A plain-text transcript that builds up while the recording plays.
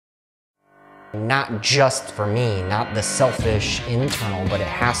Not just for me, not the selfish internal, but it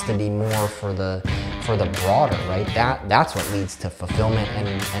has to be more for the broader, right? That's what leads to fulfillment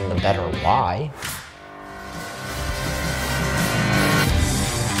and the better why.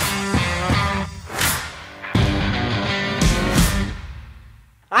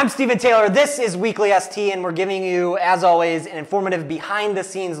 I'm Stephen Taylor, this is WeeklyST, and we're giving you, as always, an informative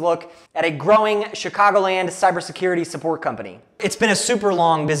behind-the-scenes look at a growing Chicagoland cybersecurity support company. It's been a super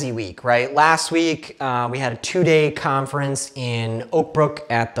long, busy week, right? Last week, we had a 2-day conference in Oak Brook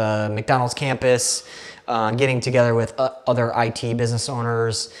at the McDonald's campus, getting together with other IT business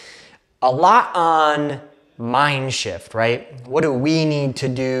owners. A lot on mind shift, right? What do we need to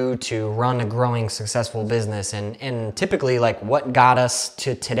do to run a growing, successful business? And typically, like, what got us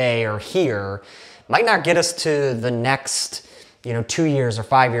to today or here might not get us to the next, 2 years or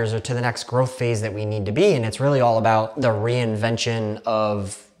 5 years or to the next growth phase that we need to be. And it's really all about the reinvention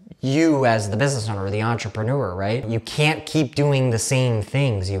of you as the business owner, the entrepreneur, right? You can't keep doing the same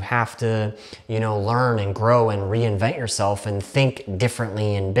things. You have to, learn and grow and reinvent yourself and think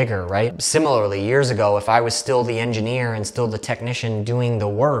differently and bigger, right? Similarly, years ago, if I was still the engineer and still the technician doing the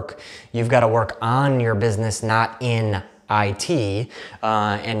work, you've got to work on your business, not in IT.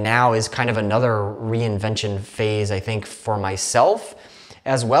 And now is kind of another reinvention phase, I think, for myself,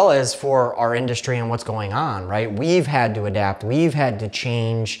 as well as for our industry and what's going on, right? We've had to adapt, we've had to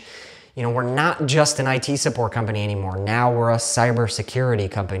change. We're not just an IT support company anymore. Now we're a cybersecurity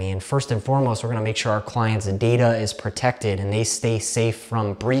company. And first and foremost, we're gonna make sure our clients' data is protected and they stay safe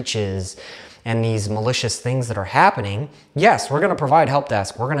from breaches and these malicious things that are happening. Yes, we're gonna provide help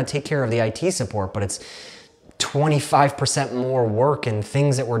desk. We're gonna take care of the IT support, but it's 25% more work and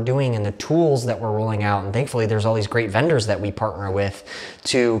things that we're doing and the tools that we're rolling out. And thankfully, there's all these great vendors that we partner with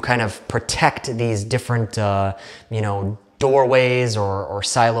to kind of protect these different, doorways or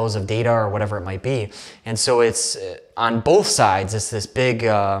silos of data or whatever it might be. And so it's on both sides, it's this big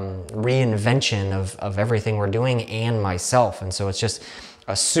reinvention of everything we're doing and myself. And so it's just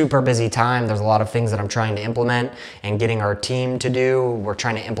a super busy time. There's a lot of things that I'm trying to implement and getting our team to do. We're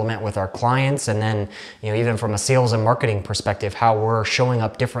trying to implement with our clients. And then, even from a sales and marketing perspective, how we're showing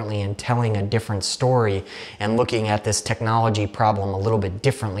up differently and telling a different story and looking at this technology problem a little bit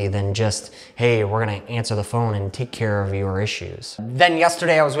differently than just, hey, we're going to answer the phone and take care of your issues. Then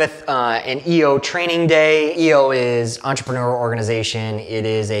yesterday I was with an EO training day. EO is Entrepreneur Organization. It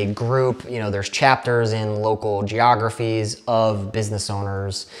is a group, there's chapters in local geographies of business owners,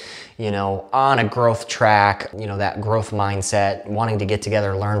 on a growth track, that growth mindset, wanting to get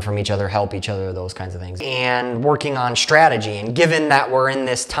together, learn from each other, help each other, those kinds of things, and working on strategy. And given that we're in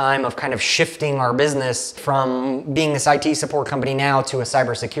this time of kind of shifting our business from being this IT support company now to a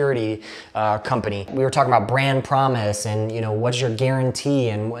cybersecurity company, we were talking about brand promise and, what's your guarantee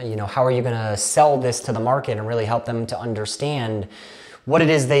and, how are you going to sell this to the market and really help them to understand what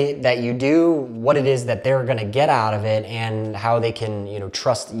it is that you do, what it is that they're gonna get out of it, and how they can,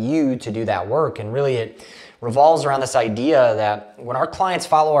 trust you to do that work. And really it revolves around this idea that when our clients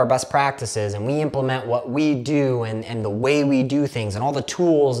follow our best practices and we implement what we do and the way we do things and all the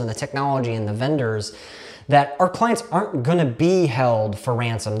tools and the technology and the vendors, that our clients aren't gonna be held for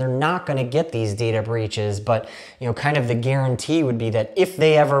ransom. They're not gonna get these data breaches, but kind of the guarantee would be that if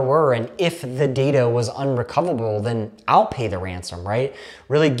they ever were and if the data was unrecoverable, then I'll pay the ransom, right?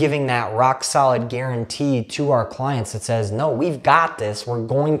 Really giving that rock solid guarantee to our clients that says, no, we've got this, we're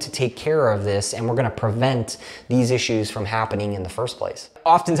going to take care of this, and we're gonna prevent these issues from happening in the first place.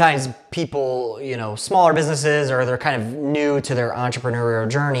 Oftentimes people, smaller businesses, or they're kind of new to their entrepreneurial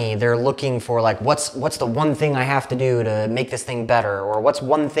journey, they're looking for like, what's the one thing I have to do to make this thing better? Or what's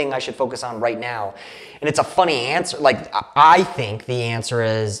one thing I should focus on right now? And it's a funny answer. Like, I think the answer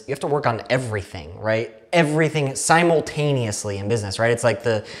is you have to work on everything, right? Everything simultaneously in business, right? It's like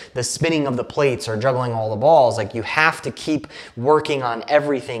the spinning of the plates or juggling all the balls. Like, you have to keep working on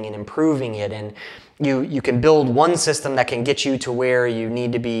everything and improving it. And you can build one system that can get you to where you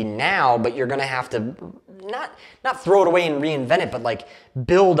need to be now, but you're gonna have to not throw it away and reinvent it, but like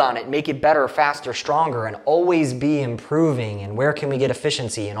build on it, make it better, faster, stronger, and always be improving. And where can we get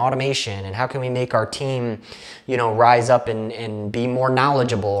efficiency and automation, and how can we make our team, rise up and be more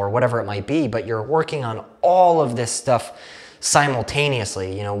knowledgeable, or whatever it might be. But you're working on all of this stuff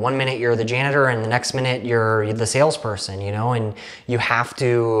simultaneously. One minute you're the janitor and the next minute you're the salesperson, and you have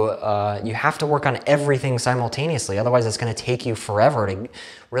to work on everything simultaneously. Otherwise it's going to take you forever to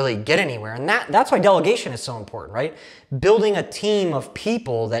really get anywhere. And that's why delegation is so important, right? Building a team of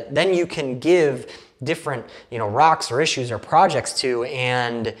people that then you can give different, rocks or issues or projects to,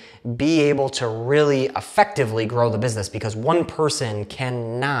 and be able to really effectively grow the business, because one person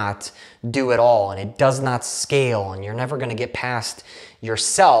cannot do it all, and it does not scale, and you're never going to get past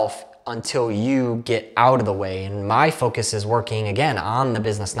yourself until you get out of the way. And my focus is working again on the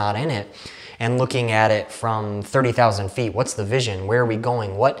business, not in it, and looking at it from 30,000 feet. What's the vision? Where are we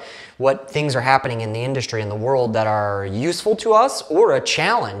going? What things are happening in the industry, in the world, that are useful to us or a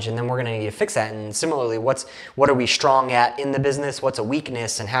challenge? And then we're gonna need to fix that. And similarly, what are we strong at in the business? What's a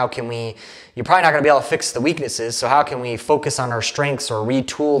weakness? And how can you're probably not gonna be able to fix the weaknesses, so how can we focus on our strengths or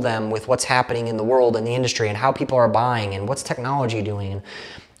retool them with what's happening in the world and the industry and how people are buying and what's technology doing? And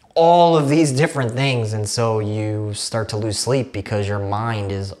all of these different things. And so you start to lose sleep because your mind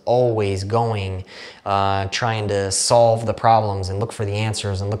is always going, trying to solve the problems and look for the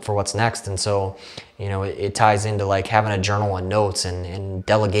answers and look for what's next. And so, it ties into like having a journal and notes and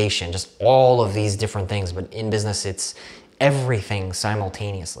delegation, just all of these different things. But in business, it's everything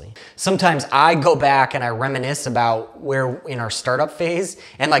simultaneously. Sometimes I go back and I reminisce about where in our startup phase,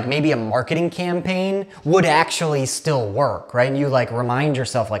 and like maybe a marketing campaign would actually still work, right? And you like remind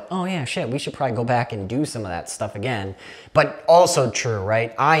yourself like, oh yeah, shit, we should probably go back and do some of that stuff again. But also true,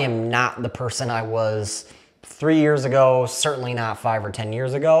 right? I am not the person I was 3 years ago, certainly not 5 or 10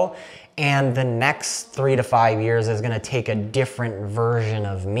 years ago. And the next 3 to 5 years is gonna take a different version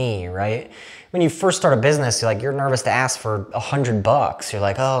of me, right? When you first start a business, you're nervous to ask for $100. You're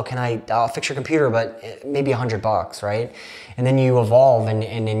like, oh, I'll fix your computer, but maybe $100, right? And then you evolve and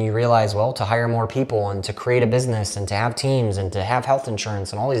then you realize, well, to hire more people and to create a business and to have teams and to have health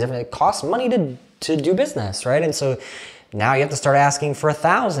insurance and all these different, it costs money to do business, right? And so now you have to start asking for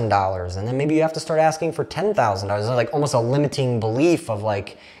 $1,000, and then maybe you have to start asking for $10,000. It's like almost a limiting belief of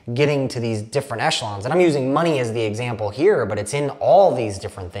like getting to these different echelons. And I'm using money as the example here, but it's in all these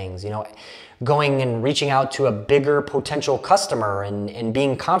different things, going and reaching out to a bigger potential customer and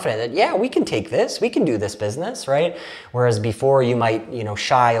being confident that, yeah, we can take this, we can do this business, right? Whereas before you might,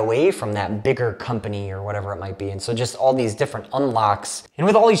 shy away from that bigger company or whatever it might be. And so just all these different unlocks. And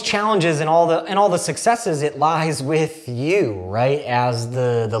with all these challenges and all the successes, it lies with you, right? As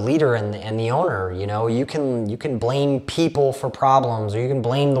the leader and the owner, you can blame people for problems, or you can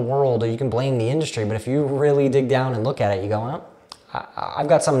blame the world, or you can blame the industry. But if you really dig down and look at it, you go, well, I've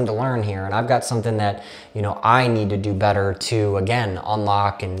got something to learn here, and I've got something that, I need to do better to, again,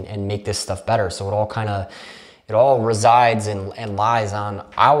 unlock and make this stuff better. So it all resides and lies on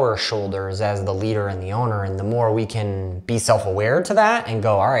our shoulders as the leader and the owner. And the more we can be self-aware to that and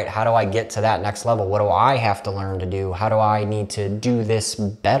go, all right, how do I get to that next level? What do I have to learn to do? How do I need to do this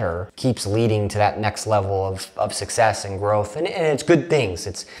better? Keeps leading to that next level of success and growth. And it's good things.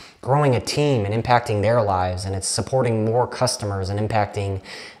 It's growing a team and impacting their lives, and it's supporting more customers and impacting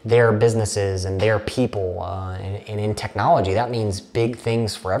their businesses and their people. And in technology, that means big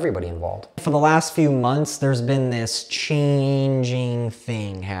things for everybody involved. For the last few months, there's been this changing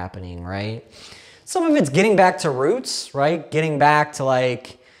thing happening, right? Some of it's getting back to roots, right? Getting back to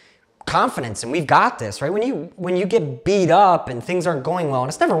like confidence, and we've got this, right? When you get beat up and things aren't going well, and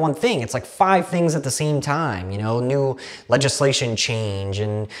it's never one thing, it's like 5 things at the same time, new legislation change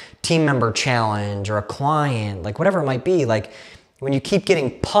and team member challenge or a client, like whatever it might be. Like when you keep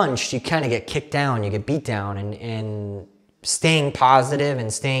getting punched, you kind of get kicked down, you get beat down, and staying positive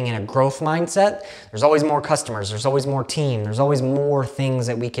and staying in a growth mindset, there's always more customers, there's always more team, there's always more things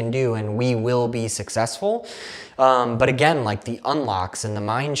that we can do, and we will be successful. But again, like the unlocks and the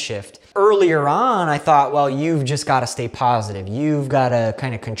mind shift. Earlier on, I thought, well, you've just got to stay positive. You've got to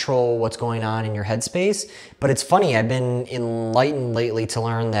kind of control what's going on in your headspace. But it's funny, I've been enlightened lately to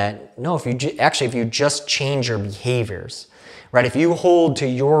learn that, no, if you just change your behaviors, right? If you hold to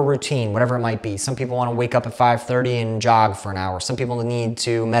your routine, whatever it might be, some people want to wake up at 5:30 and jog for an hour. Some people need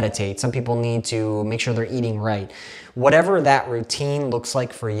to meditate. Some people need to make sure they're eating right. Whatever that routine looks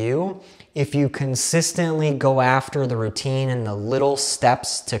like for you, if you consistently go after the routine and the little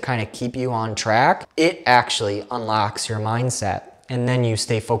steps to kind of keep you on track, it actually unlocks your mindset. And then you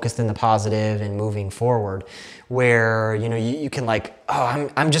stay focused in the positive and moving forward, where you can like, oh,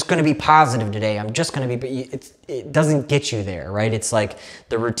 I'm just going to be positive today. I'm just going to be, but it doesn't get you there, right? It's like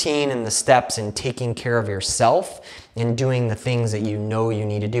the routine and the steps and taking care of yourself and doing the things that you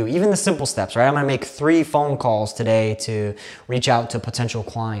need to do. Even the simple steps, right? I'm going to make 3 phone calls today to reach out to potential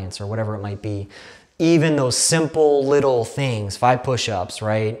clients or whatever it might be. Even those simple little things, 5 push-ups,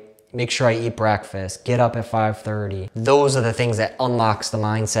 right? Make sure I eat breakfast, get up at 5:30. Those are the things that unlocks the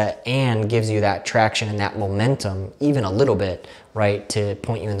mindset and gives you that traction and that momentum, even a little bit, right, to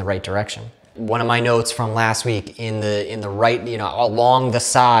point you in the right direction. one of my notes from last week in the right, you know, along the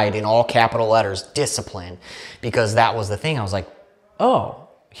side in all capital letters, discipline, because that was the thing. I was like, oh,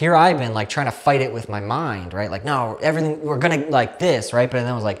 here I've been like trying to fight it with my mind, right? Like, no, everything, we're gonna like this, right? But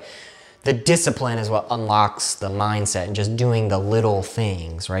then I was like, the discipline is what unlocks the mindset, and just doing the little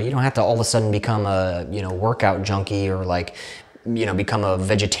things, right? You don't have to all of a sudden become a, you know, workout junkie, or like, you know, become a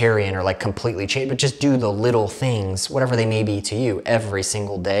vegetarian, or like completely change, but just do the little things, whatever they may be to you, every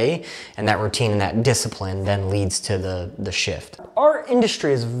single day. And that routine and that discipline then leads to the shift. Our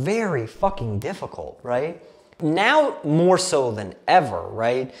industry is very fucking difficult, right? Now more so than ever,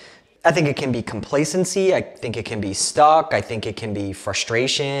 right? I think it can be complacency. I think it can be stuck. I think it can be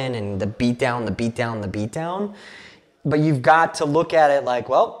frustration and the beat down, the beat down, the beat down. But you've got to look at it like,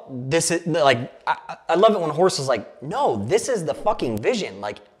 well, this is like, I love it when Horst is like, no, this is the fucking vision.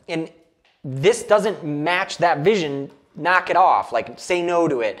 Like, and this doesn't match that vision, knock it off. Like, say no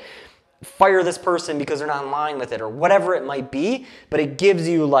to it. Fire this person because they're not in line with it, or whatever it might be. But it gives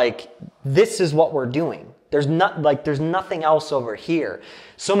you like, this is what we're doing. There's nothing else over here.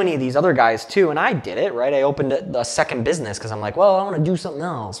 So many of these other guys too, and I did it, right? I opened a second business because I'm like, well, I want to do something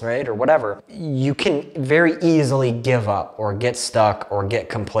else, right? Or whatever. You can very easily give up or get stuck or get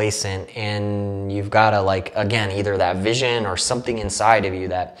complacent, and you've got to, like, again, either that vision or something inside of you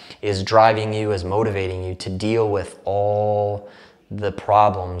that is driving you, is motivating you to deal with all the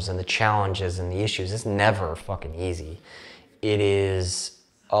problems and the challenges and the issues. It's never fucking easy. It is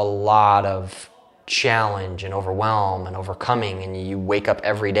a lot of challenge and overwhelm and overcoming, and you wake up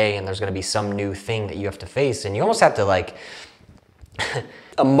every day and there's going to be some new thing that you have to face, and you almost have to like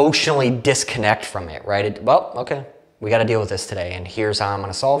emotionally disconnect from it, right? Well, okay, we got to deal with this today, and here's how I'm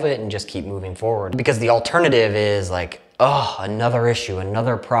going to solve it, and just keep moving forward. Because the alternative is like, oh, another issue,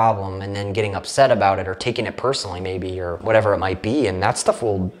 another problem, and then getting upset about it or taking it personally maybe, or whatever it might be, and that stuff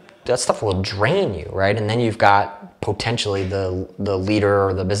will drain you, right? And then you've got potentially the leader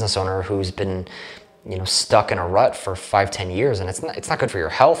or the business owner who's been, you know, stuck in a rut for 5-10 years, and it's not good for your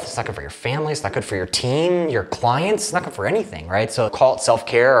health, it's not good for your family, it's not good for your team, your clients, it's not good for anything, right? So call it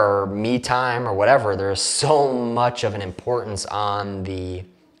self-care or me time or whatever. There's so much of an importance on the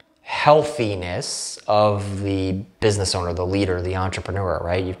healthiness of the business owner, the leader, the entrepreneur,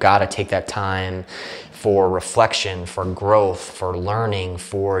 right? You've got to take that time for reflection, for growth, for learning,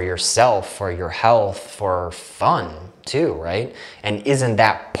 for yourself, for your health, for fun too, right? And isn't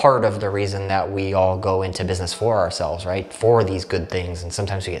that part of the reason that we all go into business for ourselves, right? For these good things, and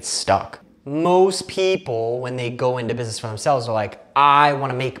sometimes we get stuck. Most people, when they go into business for themselves, are like, I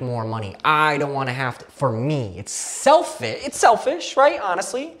want to make more money. I don't want to have to. For me, it's selfish, right?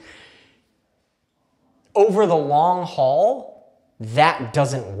 Honestly. Over the long haul, that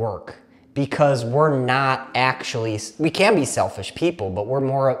doesn't work, because we're not actually, we can be selfish people, but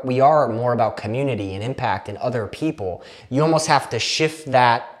we are more about community and impact and other people. You almost have to shift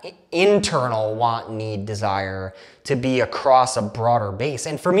that internal want, need, desire to be across a broader base.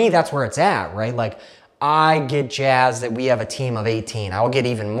 And for me, that's where it's at, right? Like, I get jazzed that we have a team of 18. I'll get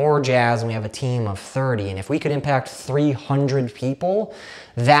even more jazzed when we have a team of 30. And if we could impact 300 people,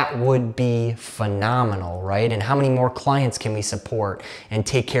 that would be phenomenal, right? And how many more clients can we support and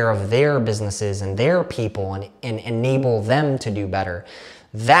take care of their businesses and their people and enable them to do better?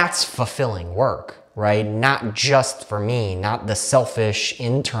 That's fulfilling work, right? Not just for me, not the selfish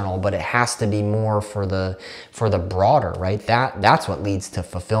internal, but it has to be more for the broader, right? That's what leads to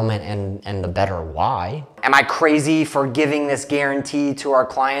fulfillment and the better why. Am I crazy for giving this guarantee to our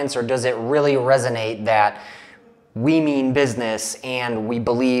clients, or does it really resonate that we mean business and we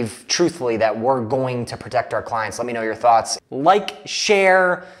believe truthfully that we're going to protect our clients? Let me know your thoughts. Like,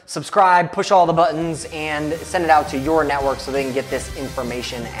 share, subscribe, push all the buttons, and send it out to your network so they can get this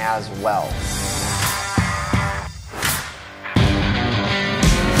information as well.